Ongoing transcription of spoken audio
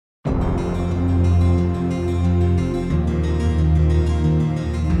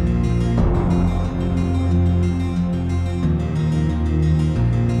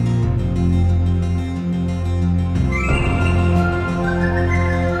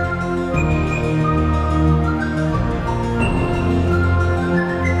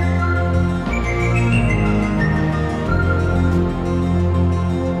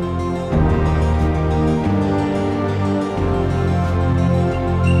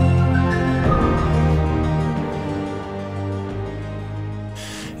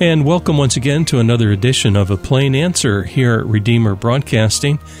And welcome once again to another edition of A Plain Answer here at Redeemer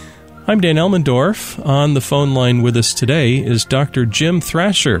Broadcasting. I'm Dan Elmendorf. On the phone line with us today is Dr. Jim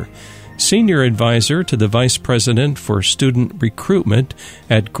Thrasher, Senior Advisor to the Vice President for Student Recruitment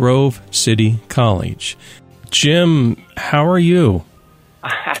at Grove City College. Jim, how are you?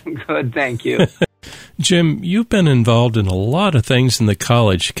 I'm good, thank you. Jim, you've been involved in a lot of things in the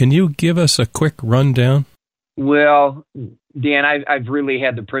college. Can you give us a quick rundown? Well, Dan, I've really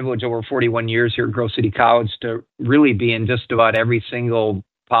had the privilege over 41 years here at Grove City College to really be in just about every single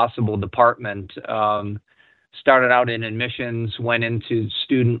possible department. Started out in admissions, went into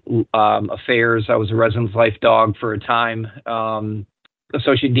student affairs. I was a residence life dog for a time.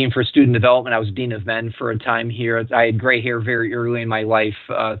 Associate Dean for Student Development. I was Dean of Men for a time here. I had gray hair very early in my life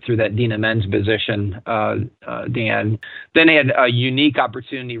through that Dean of Men's position, Dan. Then I had a unique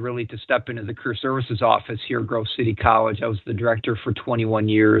opportunity really to step into the Career Services office here at Grove City College. I was the director for 21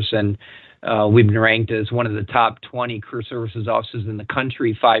 years, and we've been ranked as one of the top 20 Career Services offices in the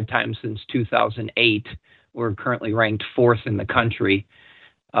country 5 times since 2008. We're currently ranked 4th in the country.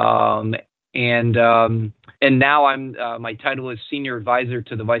 And now I'm my title is Senior Advisor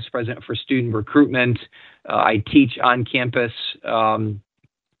to the Vice President for Student Recruitment. I teach on campus and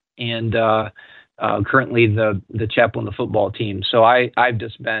currently the chaplain of the football team. So I've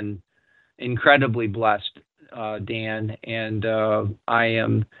just been incredibly blessed, Dan, and I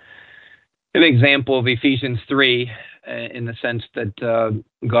am an example of Ephesians 3 in the sense that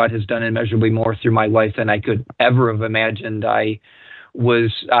God has done immeasurably more through my life than I could ever have imagined. I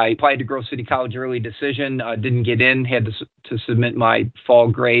applied to Grove City College early decision, didn't get in, had to submit my fall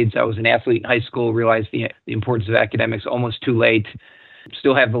grades. I was an athlete in high school, realized the importance of academics almost too late.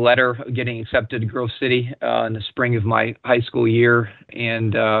 Still have the letter getting accepted to Grove City in the spring of my high school year.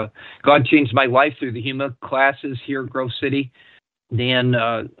 And God changed my life through the HUMA classes here at Grove City. Dan,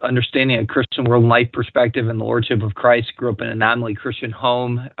 understanding a Christian world and life perspective and the Lordship of Christ, grew up in a nominally Christian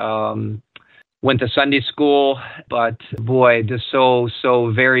home. Went to Sunday school, but boy, just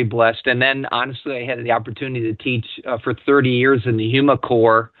so very blessed. And then honestly, I had the opportunity to teach for 30 years in the HUMA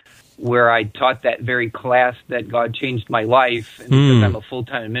Corps, where I taught that very class that God changed my life. And because I'm a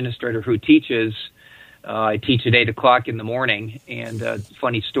full-time administrator who teaches, I teach at 8 o'clock in the morning. And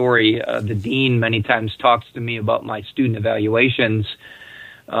funny story, the dean many times talks to me about my student evaluations.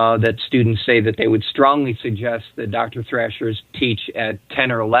 That students say that they would strongly suggest that Dr. Thrasher's teach at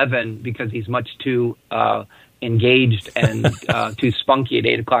 10 or 11 because he's much too engaged and too spunky at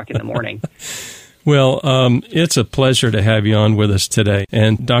 8 o'clock in the morning. Well, it's a pleasure to have you on with us today.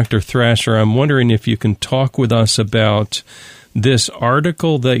 And Dr. Thrasher, I'm wondering if you can talk with us about this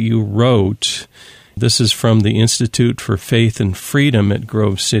article that you wrote. This is from the Institute for Faith and Freedom at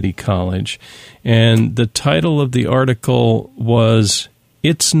Grove City College. And the title of the article was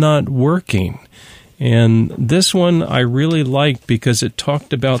It's Not Working. And this one I really liked because it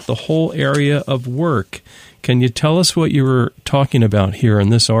talked about the whole area of work. Can you tell us what you were talking about here in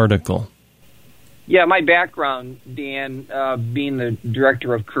this article? Yeah, my background, Dan, being the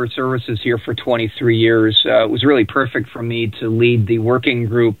director of Career Services here for 23 years, was really perfect for me to lead the working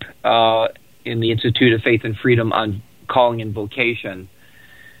group in the Institute of Faith and Freedom on calling and vocation.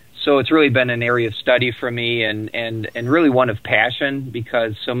 So it's really been an area of study for me and really one of passion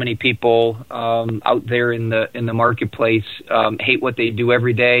because so many people out there in the marketplace hate what they do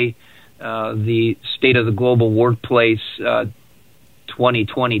every day. The State of the Global Workplace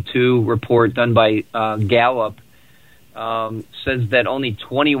 2022 report done by Gallup says that only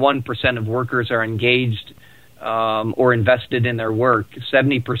 21% of workers are engaged or invested in their work.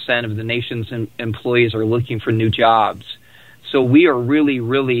 70% of the nation's employees are looking for new jobs. So we are really,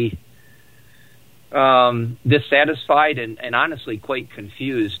 really dissatisfied and honestly quite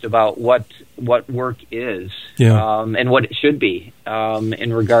confused about what work is and what it should be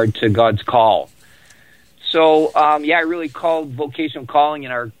in regard to God's call. So, I really called vocational calling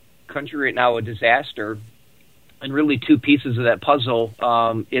in our country right now a disaster. And really two pieces of that puzzle.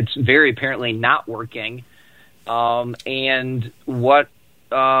 It's very apparently not working. And what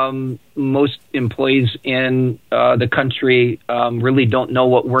most employees in the country really don't know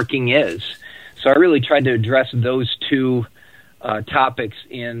what working is. So I really tried to address those two topics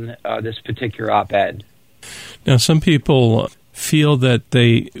in this particular op-ed. Now, some people feel that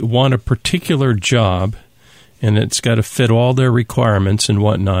they want a particular job, and it's got to fit all their requirements and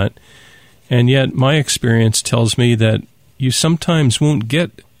whatnot. And yet my experience tells me that you sometimes won't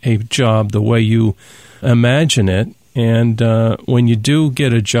get a job the way you imagine it. And when you do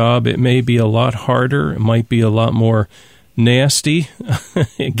get a job, it may be a lot harder. It might be a lot more nasty,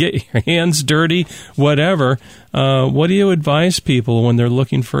 get your hands dirty, whatever. What do you advise people when they're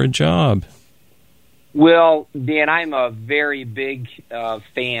looking for a job? Well, Dan, I'm a very big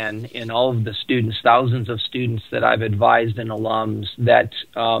fan in all of the students, thousands of students that I've advised and alums, that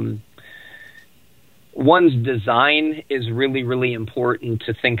one's design is really, really important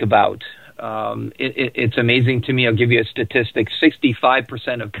to think about. It's amazing to me. I'll give you a statistic.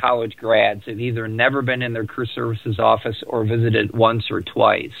 65% of college grads have either never been in their career services office or visited once or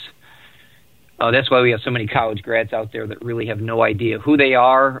twice. That's why we have so many college grads out there that really have no idea who they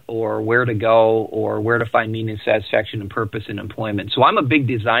are or where to go or where to find meaning, satisfaction, and purpose in employment. So I'm a big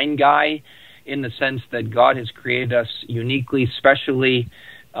design guy in the sense that God has created us uniquely, specially.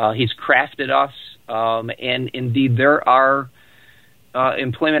 He's crafted us. And indeed, there are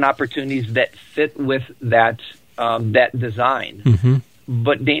employment opportunities that fit with that design. Mm-hmm.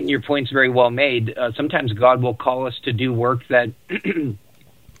 But Dan, your point's very well made. Sometimes God will call us to do work that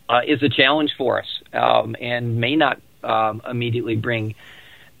is a challenge for us and may not immediately bring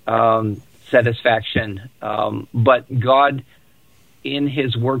satisfaction. But God, in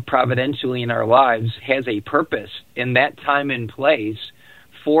His work providentially in our lives, has a purpose in that time and place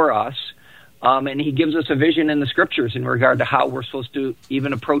for us. And He gives us a vision in the Scriptures in regard to how we're supposed to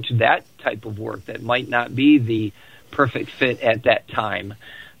even approach that type of work that might not be the perfect fit at that time.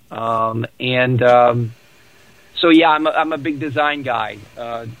 So yeah, I'm a big design guy,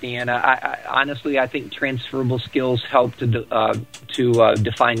 Dan. I honestly, I think transferable skills help to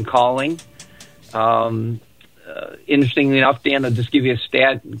define calling. Interestingly enough, Dan, I'll just give you a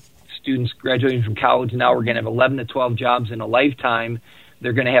stat. Students graduating from college now, we're going to have 11 to 12 jobs in a lifetime.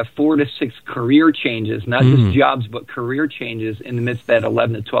 They're going to have 4 to 6 career changes, not just jobs, but career changes in the midst of that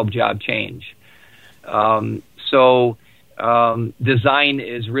 11 to 12 job change. Design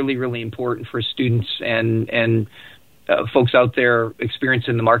is really, really important for students and folks out there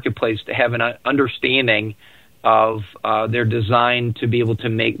experiencing the marketplace to have an understanding of their design to be able to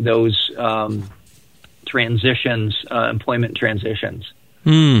make those transitions, employment transitions.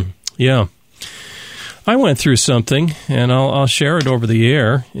 Yeah. I went through something, and I'll share it over the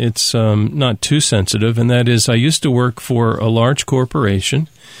air. It's not too sensitive, and that is I used to work for a large corporation,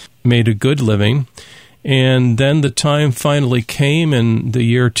 made a good living, and then the time finally came in the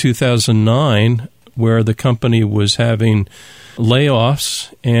year 2009 where the company was having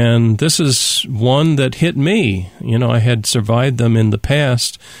layoffs, and this is one that hit me. You know, I had survived them in the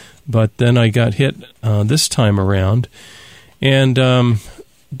past, but then I got hit this time around. And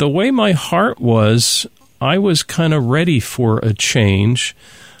the way my heart was, I was kind of ready for a change,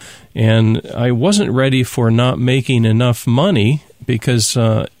 and I wasn't ready for not making enough money because,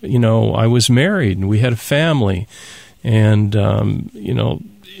 I was married and we had a family, and,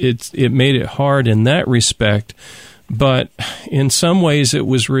 it made it hard in that respect. But in some ways it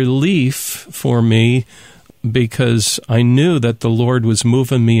was relief for me because I knew that the Lord was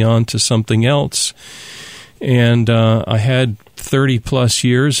moving me on to something else. And I had 30-plus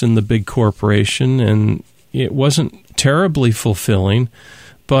years in the big corporation, and it wasn't terribly fulfilling.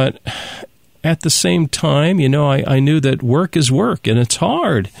 But at the same time, I knew that work is work, and it's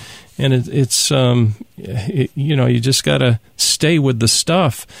hard. And you just got to stay with the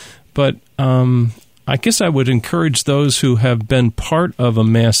stuff. But I guess I would encourage those who have been part of a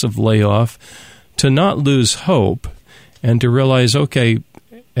massive layoff to not lose hope and to realize, okay,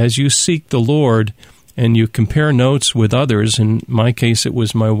 as you seek the Lord and you compare notes with others, in my case it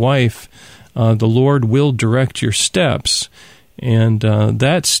was my wife, the Lord will direct your steps. And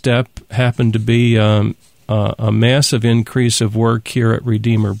that step happened to be a massive increase of work here at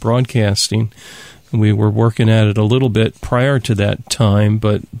Redeemer Broadcasting. We were working at it a little bit prior to that time,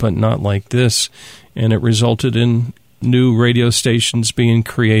 but not like this. And it resulted in new radio stations being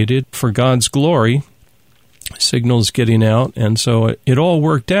created for God's glory, signals getting out, and so it all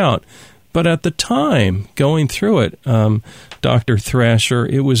worked out. But at the time, going through it, Dr. Thrasher,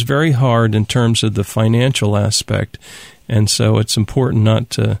 it was very hard in terms of the financial aspect. And so it's important not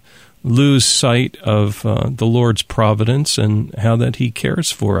to lose sight of the Lord's providence and how that He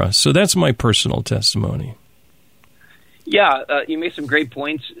cares for us. So that's my personal testimony. Yeah, you made some great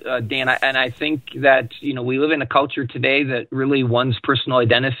points, Dan. And I think that, we live in a culture today that really one's personal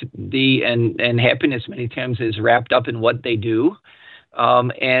identity and happiness many times is wrapped up in what they do.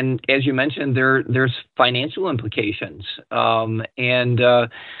 And as you mentioned, there's financial implications. God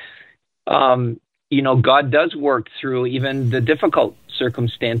does work through even the difficult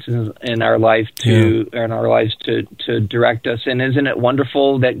circumstances in our life to direct us. And isn't it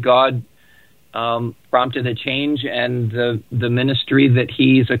wonderful that God prompted a change, and the ministry that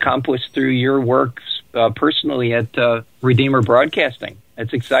He's accomplished through your work personally at Redeemer Broadcasting.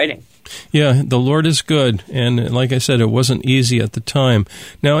 It's exciting. Yeah, the Lord is good. And like I said, it wasn't easy at the time.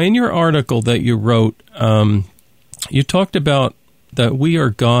 Now, in your article that you wrote, you talked about that we are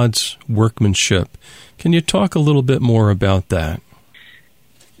God's workmanship. Can you talk a little bit more about that?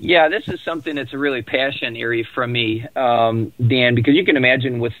 Yeah, this is something that's a really passion area for me, Dan, because you can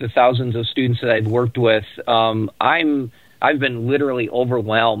imagine with the thousands of students that I've worked with, I've been literally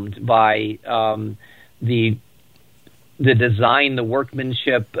overwhelmed by the design, the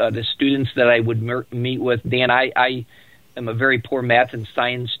workmanship, the students that I would meet with. Dan, I am a very poor math and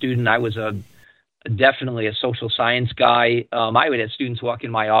science student. I was definitely a social science guy. I would have students walk in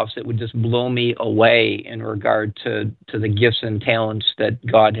my office that would just blow me away in regard to the gifts and talents that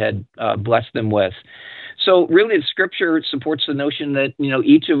God had blessed them with. So really, the Scripture supports the notion that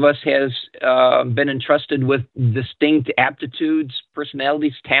each of us has been entrusted with distinct aptitudes,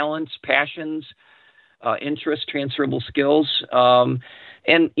 personalities, talents, passions, interests, transferable skills.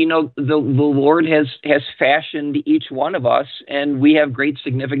 And the Lord has fashioned each one of us, and we have great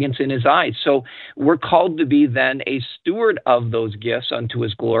significance in His eyes. So we're called to be then a steward of those gifts unto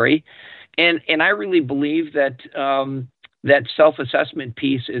His glory. And I really believe that that self-assessment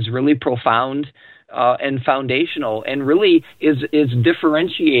piece is really profound and foundational, and really is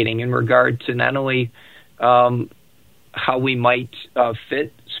differentiating in regard to not only how we might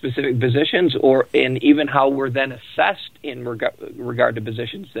fit specific positions, and even how we're then assessed in regard to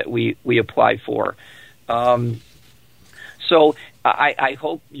positions that we apply for. So I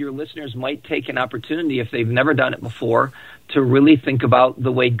hope your listeners might take an opportunity, if they've never done it before, to really think about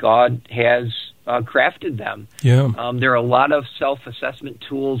the way God has crafted them. Yeah. There are a lot of self-assessment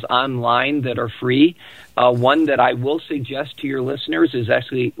tools online that are free. One that I will suggest to your listeners is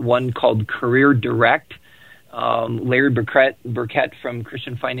actually one called Career Direct. Larry Burkett from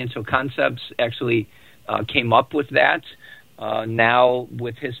Christian Financial Concepts actually came up with that. Now,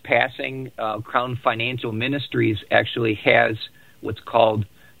 with his passing, Crown Financial Ministries actually has what's called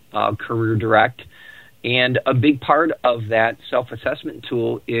Career Direct. And a big part of that self-assessment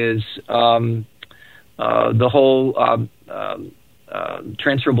tool is the whole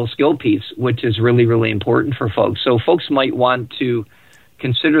transferable skill piece, which is really, really important for folks. So folks might want to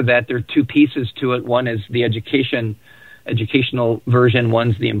consider that there are two pieces to it. One is the educational version.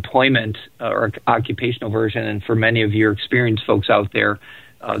 One's the employment or occupational version. And for many of your experienced folks out there,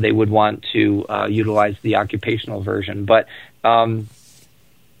 they would want to utilize the occupational version. But I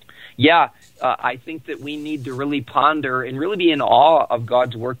think that we need to really ponder and really be in awe of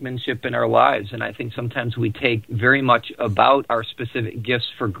God's workmanship in our lives. And I think sometimes we take very much about our specific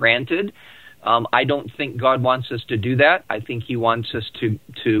gifts for granted. I don't think God wants us to do that. I think He wants us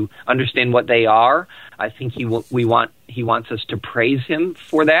to understand what they are. I think He wants us to praise Him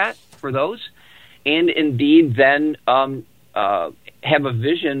for those, and indeed then have a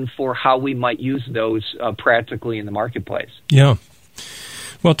vision for how we might use those practically in the marketplace. Yeah.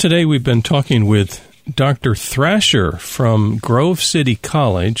 Well, today we've been talking with Dr. Thrasher from Grove City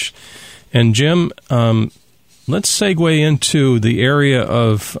College, and Jim, let's segue into the area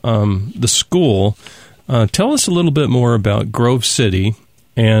of the school. Tell us a little bit more about Grove City,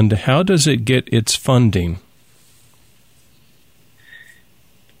 and how does it get its funding?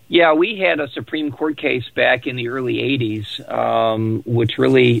 Yeah, we had a Supreme Court case back in the early 80s, which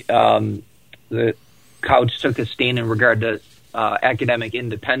really the college took a stand in regard to academic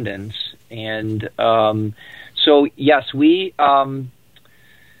independence. And so, yes, we do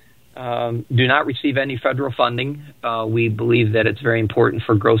not receive any federal funding. We believe that it's very important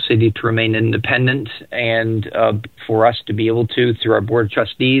for Grove City to remain independent, and for us to be able to, through our board of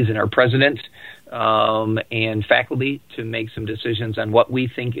trustees and our president and faculty, to make some decisions on what we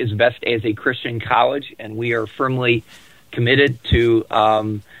think is best as a Christian college. And we are firmly committed to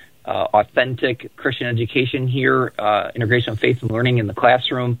authentic Christian education here, integration of faith and learning in the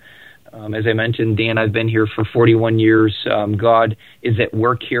classroom. As I mentioned, Dan, I've been here for 41 years. God is at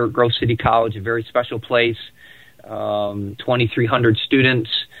work here at Grove City College, a very special place, 2,300 students,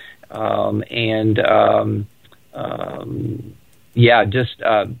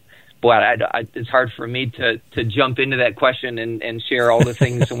 it's hard for me to jump into that question and share all the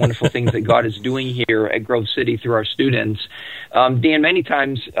things and wonderful things that God is doing here at Grove City through our students. Dan, many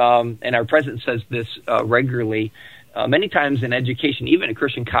times, and our president says this regularly, many times in education, even at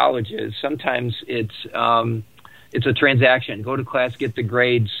Christian colleges, sometimes it's a transaction. Go to class, get the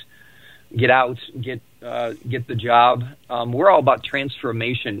grades, get out, get the job. We're all about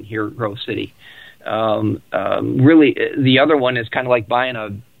transformation here at Grove City. Really, the other one is kind of like buying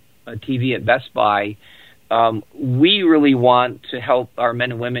a TV at Best Buy. We really want to help our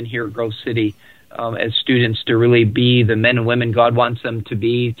men and women here at Grove City as students to really be the men and women God wants them to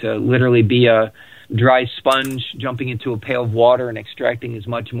be, to literally be a dry sponge jumping into a pail of water and extracting as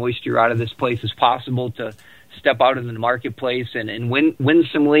much moisture out of this place as possible, to step out into the marketplace and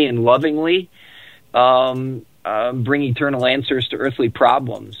winsomely and lovingly bring eternal answers to earthly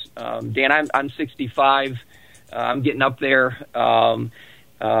problems. Dan, I'm 65. I'm getting up there.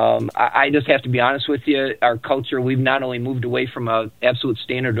 I just have to be honest with you. Our culture, we've not only moved away from an absolute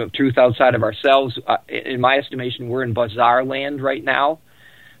standard of truth outside of ourselves. In my estimation, we're in bizarre land right now.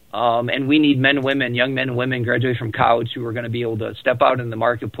 And we need men and women, young men and women graduating from college who are going to be able to step out in the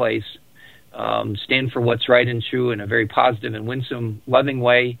marketplace, stand for what's right and true in a very positive and winsome, loving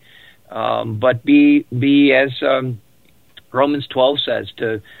way, but be as Romans 12 says,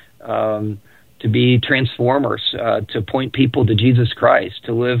 to be transformers, to point people to Jesus Christ,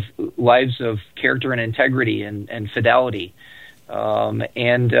 to live lives of character and integrity and fidelity. I'm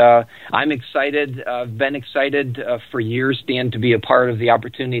excited. I've been excited for years, Dan, to be a part of the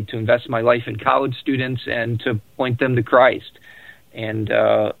opportunity to invest my life in college students and to point them to Christ. And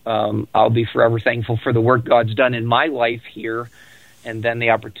I'll be forever thankful for the work God's done in my life here, and then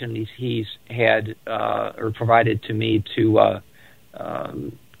the opportunities He's had or provided to me to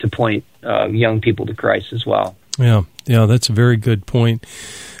point young people to Christ as well. Yeah, that's a very good point.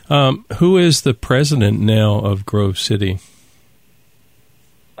 Who is the president now of Grove City?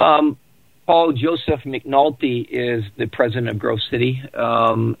 Paul Joseph McNulty is the president of Grove City.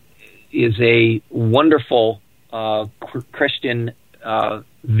 Is a wonderful Christian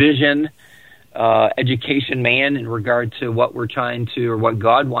vision, education man in regard to what we're trying to, or what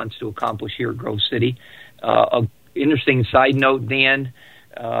God wants to accomplish here at Grove City. An interesting side note, Dan,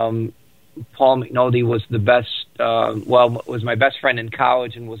 Paul McNulty was the best, was my best friend in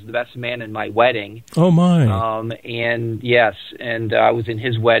college and was the best man in my wedding. Oh, my. And yes, and I was in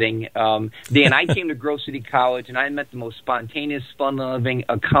his wedding. Dan, I came to Grove City College, and I met the most spontaneous, fun-loving,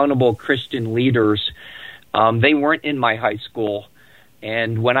 accountable Christian leaders. They weren't in my high school.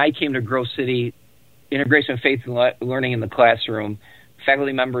 And when I came to Grove City, integration of faith and learning in the classroom,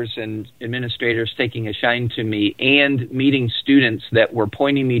 faculty members and administrators taking a shine to me, and meeting students that were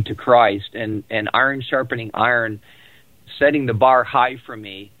pointing me to Christ, and iron sharpening iron, setting the bar high for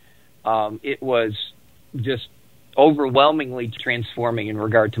me, it was just overwhelmingly transforming in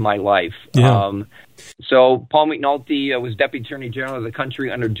regard to my life. Yeah. So Paul McNulty was Deputy Attorney General of the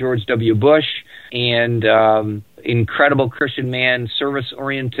country under George W. Bush, and incredible Christian man,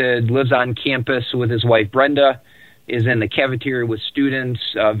 service-oriented, lives on campus with his wife Brenda, is in the cafeteria with students,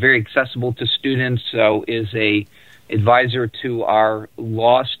 very accessible to students, so is a advisor to our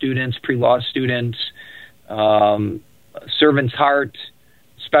law students, pre-law students, servant's heart,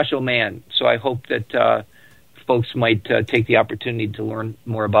 special man. So I hope that folks might take the opportunity to learn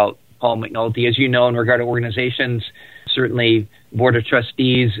more about Paul McNulty. As you know, in regard to organizations, certainly Board of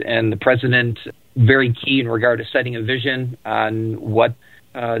Trustees and the President, very key in regard to setting a vision on what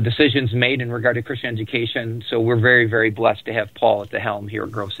decisions made in regard to Christian education. So we're very, very blessed to have Paul at the helm here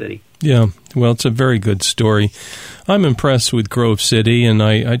at Grove City. Yeah, well, it's a very good story. I'm impressed with Grove City, and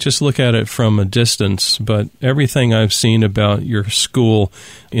I just look at it from a distance, but everything I've seen about your school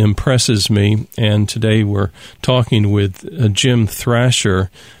impresses me. And today we're talking with Jim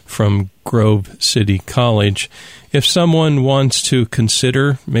Thrasher from Grove City College. If someone wants to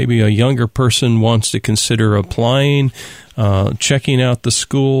consider, maybe a younger person wants to consider applying, checking out the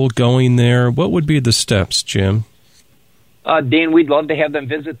school, going there, what would be the steps, Jim? Dan, we'd love to have them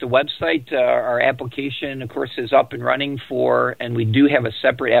visit the website. Our application, of course, is up and running and we do have a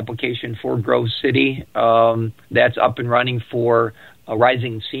separate application for Grove City that's up and running for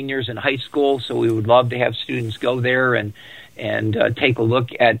rising seniors in high school. So we would love to have students go there and take a look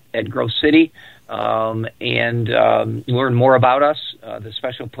at Grove City and learn more about us, the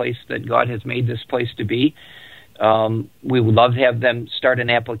special place that God has made this place to be. We would love to have them start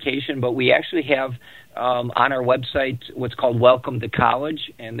an application, but we actually have on our website what's called Welcome to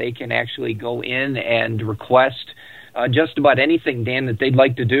College, and they can actually go in and request just about anything, Dan, that they'd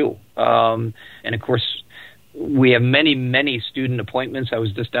like to do. And of course, we have many, many student appointments. I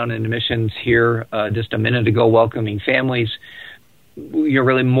was just down in admissions here just a minute ago welcoming families. You're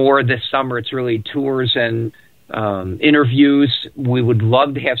really more this summer. It's really tours and interviews. We would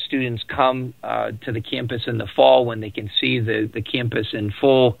love to have students come to the campus in the fall when they can see the campus in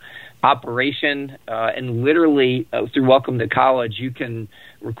full operation. And literally, through Welcome to College, you can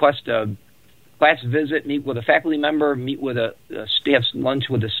request a class visit, meet with a faculty member, meet with have lunch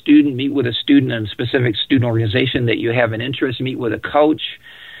with a student, meet with a student in a specific student organization that you have an interest, meet with a coach.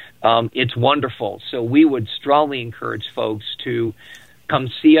 It's wonderful. So we would strongly encourage folks to come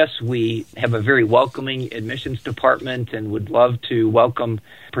see us. We have a very welcoming admissions department and would love to welcome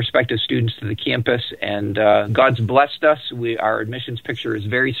prospective students to the campus. And God's blessed us. Our admissions picture is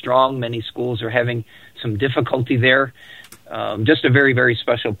very strong. Many schools are having some difficulty there. Just a very, very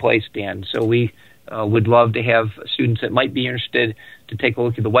special place, Dan. So we would love to have students that might be interested to take a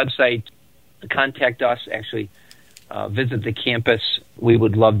look at the website, contact us, actually visit the campus. We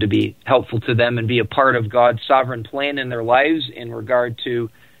would love to be helpful to them and be a part of God's sovereign plan in their lives in regard to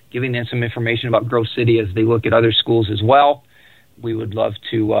giving them some information about Grove City as they look at other schools as well. We would love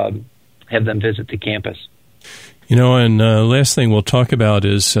to have them visit the campus. And last thing we'll talk about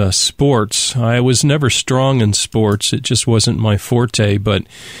is sports. I was never strong in sports. It just wasn't my forte, but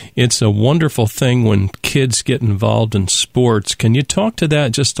it's a wonderful thing when kids get involved in sports. Can you talk to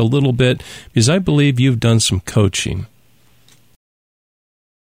that just a little bit? Because I believe you've done some coaching.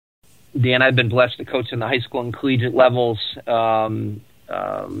 Dan, I've been blessed to coach in the high school and collegiate levels. Matter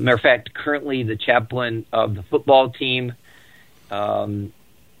of fact, currently the chaplain of the football team.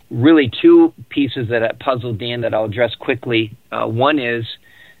 Really two pieces that puzzle Dan that I'll address quickly. One is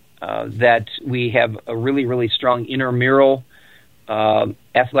that we have a really, really strong intramural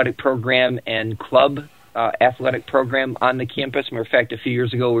athletic program and club athletic program on the campus. Matter of fact, a few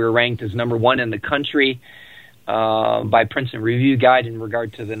years ago, we were ranked as number 1 in the country by Princeton Review Guide in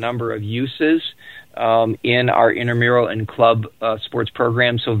regard to the number of uses in our intramural and club sports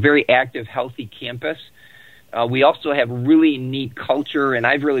program. So very active, healthy campus. We also have really neat culture, and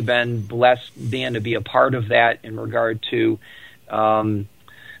I've really been blessed, Dan, to be a part of that in regard to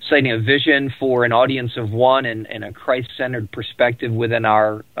setting a vision for an audience of one and a Christ-centered perspective within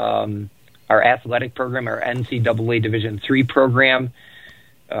our athletic program, our NCAA Division III program.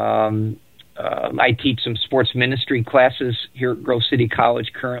 I teach some sports ministry classes here at Grove City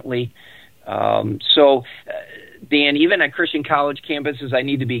College currently. So, Dan, even at Christian college campuses, I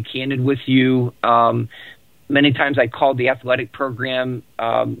need to be candid with you. Many times I called the athletic program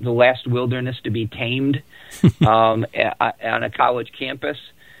the last wilderness to be tamed on a college campus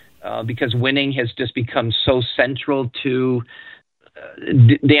because winning has just become so central to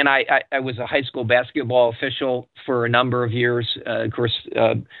Dan. I was a high school basketball official for a number of years. Of course,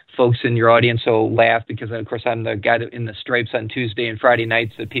 folks in your audience will laugh because, of course, I'm the guy in the stripes on Tuesday and Friday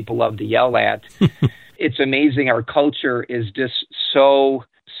nights that people love to yell at. It's amazing. Our culture is just so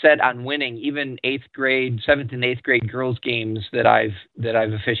set on winning. Even 7th and 8th grade girls games that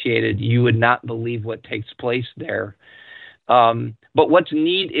I've officiated, you would not believe what takes place there. But what's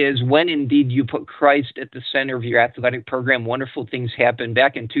neat is when indeed you put Christ at the center of your athletic program, wonderful things happen.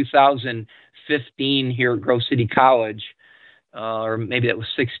 Back in 2015 here at Grove City College, or maybe that was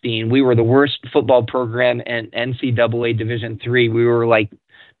 16, we were the worst football program in NCAA Division III. We were like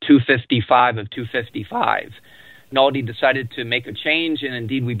 255 of 255. Naldi decided to make a change, and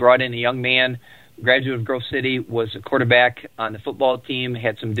indeed we brought in a young man, graduate of Grove City, was a quarterback on the football team,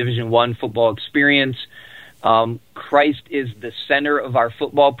 had some Division I football experience. Christ is the center of our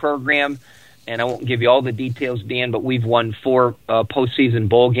football program, and I won't give you all the details, Dan, but we've won 4 postseason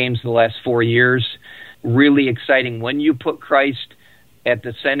bowl games the last 4 years. Really exciting. When you put Christ at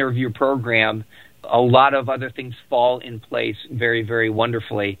the center of your program, a lot of other things fall in place very, very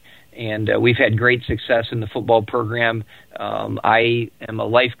wonderfully. And we've had great success in the football program. I am a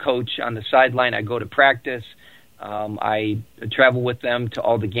life coach on the sideline. I go to practice. I travel with them to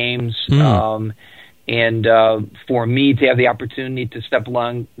all the games. And for me to have the opportunity to step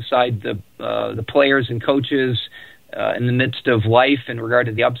alongside the players and coaches in the midst of life in regard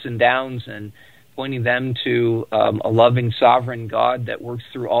to the ups and downs and pointing them to a loving, sovereign God that works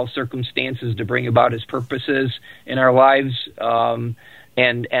through all circumstances to bring about his purposes in our lives,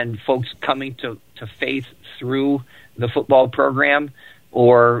 and folks coming to faith through the football program,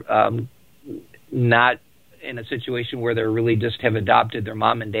 or not in a situation where they really just have adopted their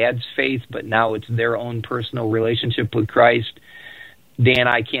mom and dad's faith, but now it's their own personal relationship with Christ. Dan,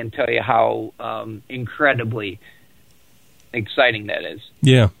 I can't tell you how incredibly exciting that is.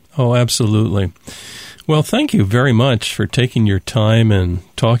 Yeah. Oh, absolutely. Well, thank you very much for taking your time and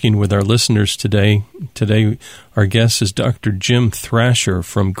talking with our listeners today. Today, our guest is Dr. Jim Thrasher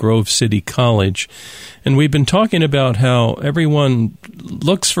from Grove City College, and we've been talking about how everyone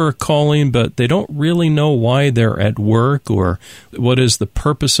looks for a calling, but they don't really know why they're at work or what is the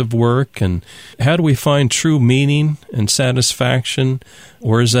purpose of work, and how do we find true meaning and satisfaction,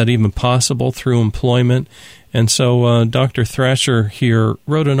 or is that even possible through employment? And so Dr. Thrasher here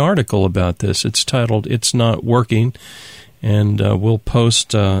wrote an article about this. It's titled, "It's Not Working," and we'll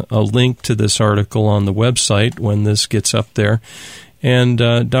post a link to this article on the website when this gets up there. And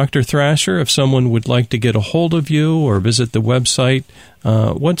Dr. Thrasher, if someone would like to get a hold of you or visit the website,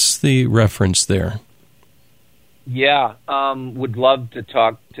 what's the reference there? Yeah, would love to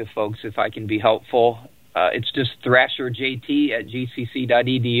talk to folks if I can be helpful. It's just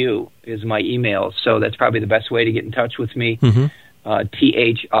thrasherjt@gcc.edu is my email, so that's probably the best way to get in touch with me. Mm-hmm.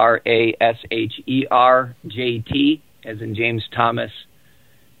 THRASHERJT, as in James Thomas,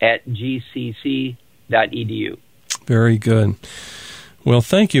 @gcc.edu. Very good. Well,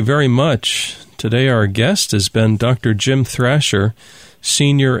 thank you very much. Today our guest has been Dr. Jim Thrasher,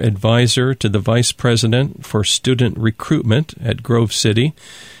 Senior Advisor to the Vice President for Student Recruitment at Grove City,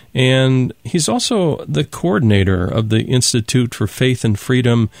 and he's also the coordinator of the Institute for Faith and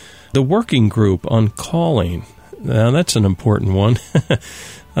Freedom, the working group on calling. Now, that's an important one.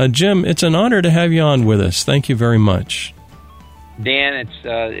 Jim, it's an honor to have you on with us. Thank you very much. Dan,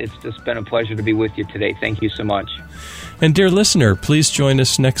 it's just been a pleasure to be with you today. Thank you so much. And dear listener, please join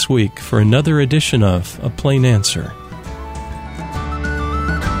us next week for another edition of A Plain Answer.